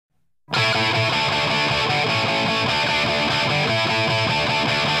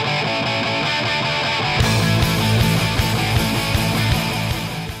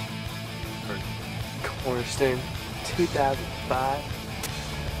2005,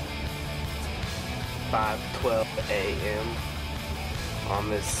 5:12 a.m. on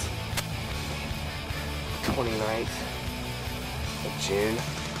this 29th of June.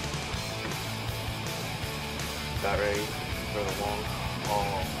 About ready for the long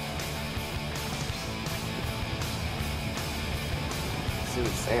haul. Let's see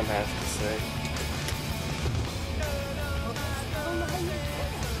what Sam has to say.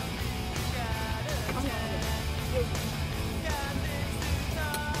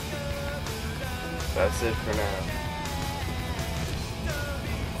 That's it for now.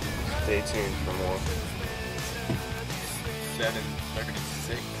 Stay tuned for more.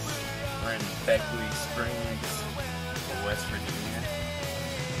 7:36. We're in Beckley Springs, West Virginia.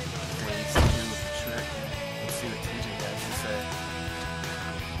 Phase 2 of the trip. Let's see what TJ has to say.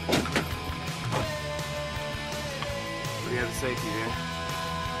 What do you have to say, TJ?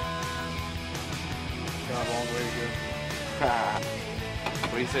 Got a long way to go.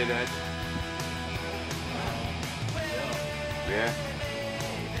 What do you say, Dad? Yeah.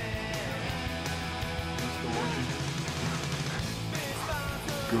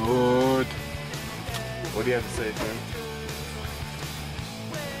 Good. What do you have to say, Tim?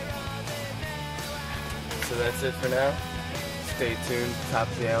 So that's it for now. Stay tuned. Top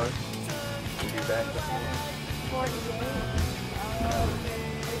of the hour. We'll be back with more. 48.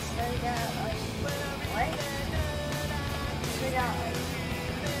 We started out like, what? We started out like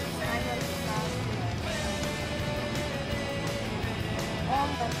 9:00.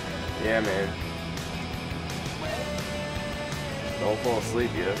 Yeah, man. Don't fall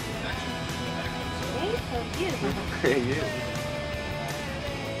asleep yet. Hey, so beautiful. Hey, you.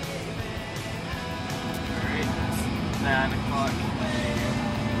 Alright, it's 9 o'clock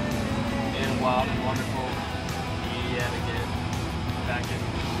in wild and wonderful yet again. Back in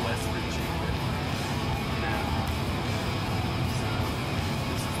West Virginia now. So,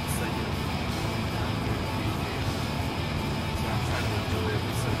 this is the second time I'm going to be here. So I'm trying to enjoy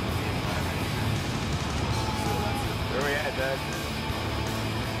every second of the environment here. So that's it. Where we at, Dad?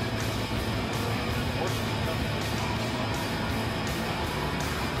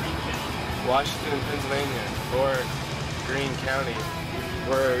 Washington, Pennsylvania, or Greene County,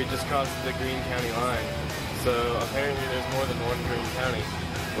 where we just crossed the Greene County line. So apparently there's more than one Greene County,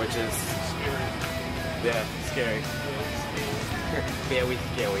 which is Scary. yeah, scary. Yeah, we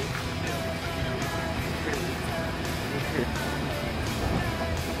can't wait.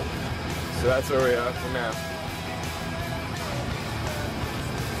 So that's where we are for now.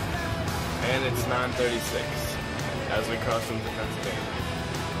 And it's 9:36 as we cross into Pennsylvania.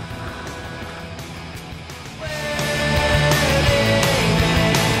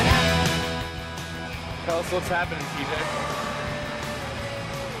 Tell us what's happening, TJ.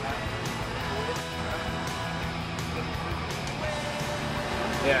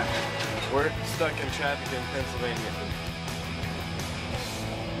 Yeah, we're stuck in traffic in Pennsylvania.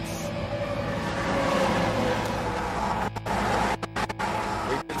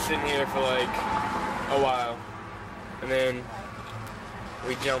 We've been sitting here for like a while, and then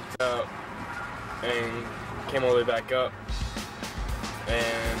we jumped out and came all the way back up,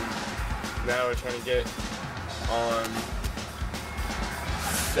 and now we're trying to get on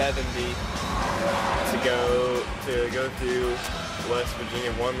 70 to go through West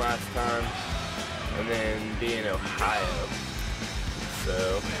Virginia one last time, and then be in Ohio.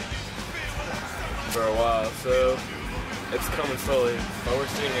 So for a while, so it's coming slowly, but we're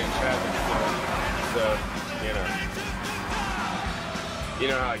sitting in traffic still. So you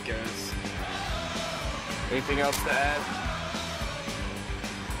know how it goes. Anything else to add?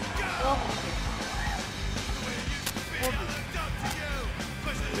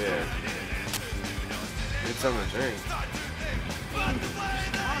 Yeah. Need something to drink.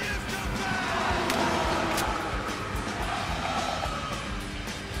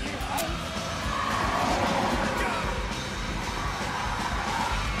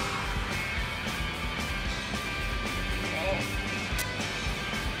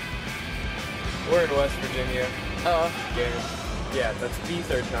 We're in West Virginia. Yeah, that's the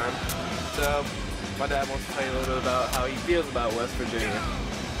third time. So, my dad wants to tell you a little bit about how he feels about West Virginia.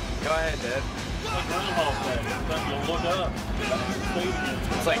 Go ahead, Dad.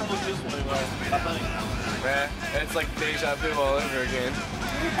 It's like it's like deja vu all over again.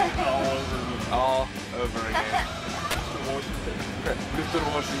 All over again. Mr.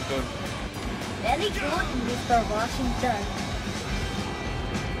 Washington. Very good, Mr. Washington.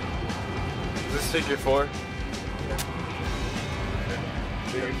 Is this figure 4?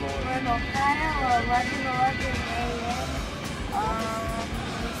 We're in Ohio, 11:11 a.m.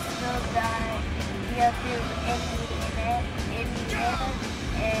 We still got we have to end Indiana,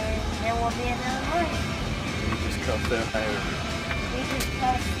 and then we'll be in Illinois. We just crossed Ohio. We just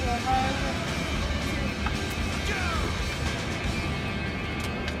crossed the Ohio.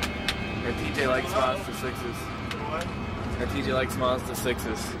 And TJ likes Mazda 6s. What? And TJ likes Mazda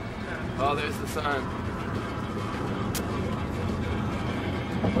 6s. Oh, there's the sun.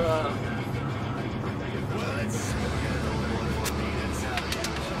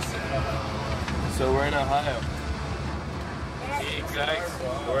 So we're in Ohio. To be exact,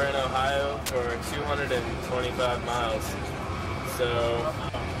 we're in Ohio for 225 miles. So,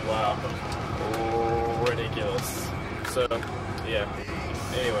 wow. Oh, ridiculous. So, yeah.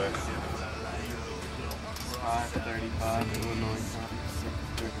 Anyway. 5:35 Illinois time,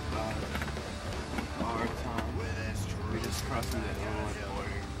 6:35 our time. We're just crossing the Illinois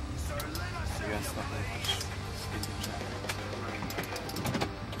border. So we got stuff like stinking traffic.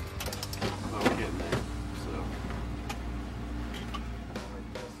 But we're getting there, so.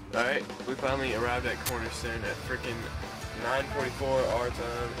 Alright, we finally arrived at Cornerstone at freaking 9:44 our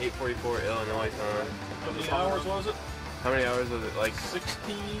time, 8:44 Illinois time. How many hours was it? How many hours was it? Like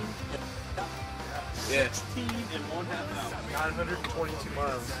 16. Yeah. 16 and 1/2 hour. 922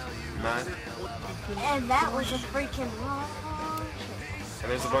 miles. 9. And that was a freaking long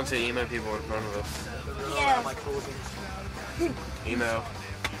And there's a bunch of emo people in front of us. Yeah. Emo.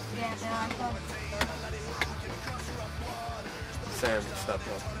 Yeah, they're on top. Sam, stop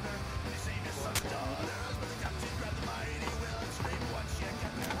up.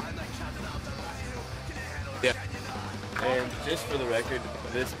 Yeah. And just for the record,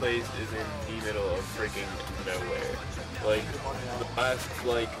 this place is in the middle of freaking nowhere. Like, the last,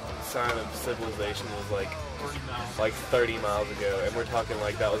 like, sign of civilization was, like 30 miles ago, and we're talking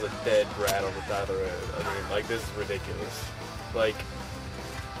like that was a dead rat on the side of the road. I mean, like, this is ridiculous. Like,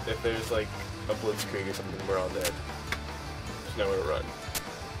 if there's, like, a blitzkrieg or something, we're all dead. There's nowhere to run.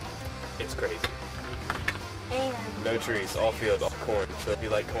 It's crazy. And No trees, all fields, all corn. So if you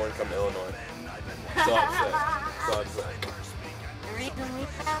like corn, come to Illinois. That's all I'm saying. That's all I'm saying. the reason we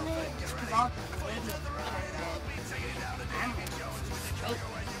found it is because all the ladies were turned dead. I'm straight.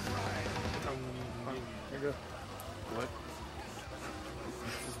 What?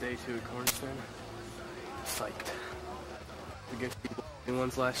 This is day 2 of Cornerstone. Psyched. We get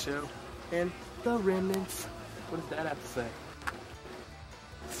anyone's last show. And the remnants. What does that have to say?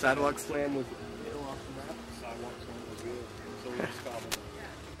 Sidewalk Slam was ill off the map. Sidewalk slam was good. So we just got it.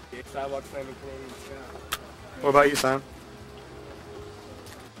 Yeah, Sidewalk Slam and Canadian Sky. What about you, Sam?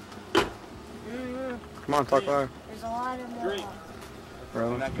 Come on, talk loud. There's a lot of more. Drink.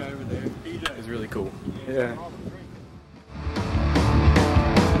 Really? That guy over there is really cool. Yeah.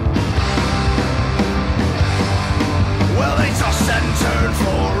 Well, they tossed and turned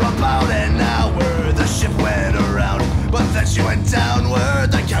for about an hour. The ship went around, but then she went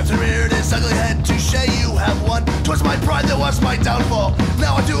downward. The captain reared his ugly head. Touche, you have won. 'Twas my pride that was my downfall.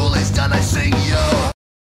 Now our duel is done. I sing yo.